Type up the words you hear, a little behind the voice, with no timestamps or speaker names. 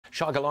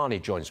Shah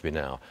Gilani joins me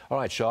now. All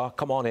right, Shah,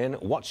 come on in.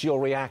 What's your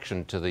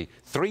reaction to the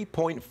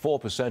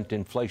 3.4%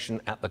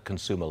 inflation at the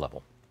consumer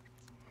level?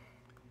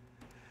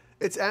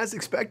 It's as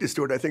expected,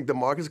 Stuart. I think the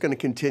market's going to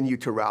continue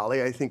to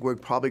rally. I think we're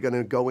probably going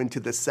to go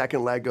into the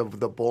second leg of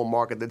the bull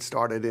market that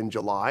started in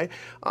July.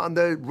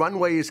 The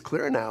runway is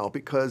clear now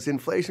because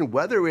inflation,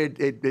 whether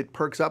it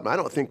perks up, and I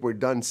don't think we're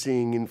done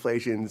seeing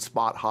inflation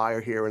spot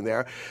higher here and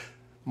there.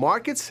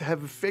 Markets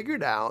have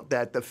figured out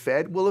that the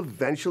Fed will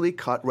eventually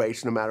cut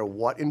rates no matter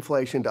what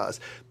inflation does.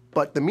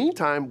 But in the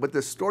meantime, what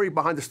the story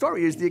behind the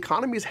story is the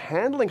economy is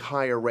handling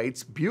higher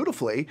rates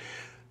beautifully.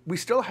 We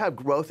still have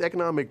growth.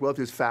 Economic growth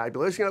is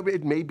fabulous. You know,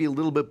 it may be a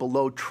little bit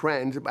below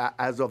trend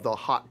as of the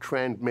hot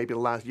trend, maybe the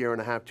last year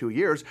and a half, 2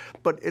 years,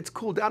 but it's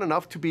cooled down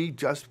enough to be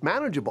just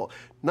manageable.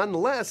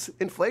 Nonetheless,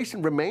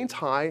 inflation remains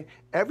high.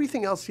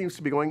 Everything else seems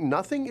to be going.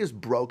 Nothing is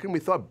broken. We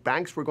thought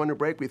banks were going to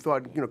break. We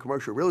thought,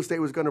 commercial real estate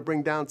was going to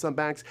bring down some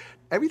banks.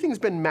 Everything's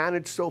been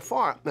managed so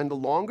far. And the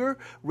longer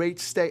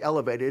rates stay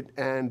elevated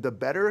and the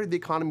better the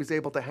economy is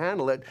able to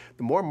handle it,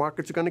 the more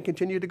markets are going to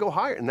continue to go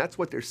higher. And that's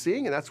what they're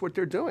seeing, and that's what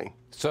they're doing.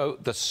 So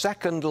the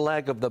second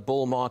leg of the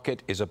bull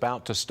market is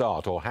about to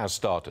start, or has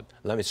started.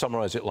 Let me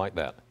summarize it like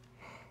that.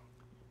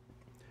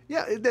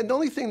 Yeah, the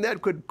only thing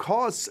that could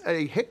cause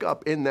a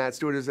hiccup in that,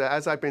 Stuart, is,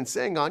 as I've been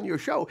saying on your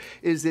show,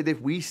 is that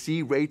if we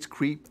see rates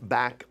creep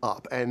back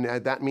up, and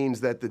that means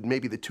that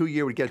maybe the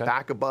 2-year would get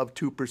back above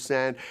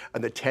 2%,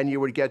 and the 10-year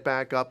would get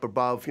back up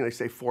above,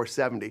 say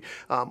 470.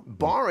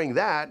 Barring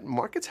that,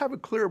 markets have a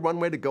clear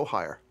runway to go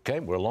higher. Okay,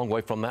 we're a long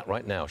way from that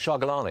right now. Shah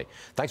Gilani,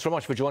 thanks very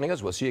much for joining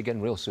us. We'll see you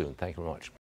again real soon. Thank you very much.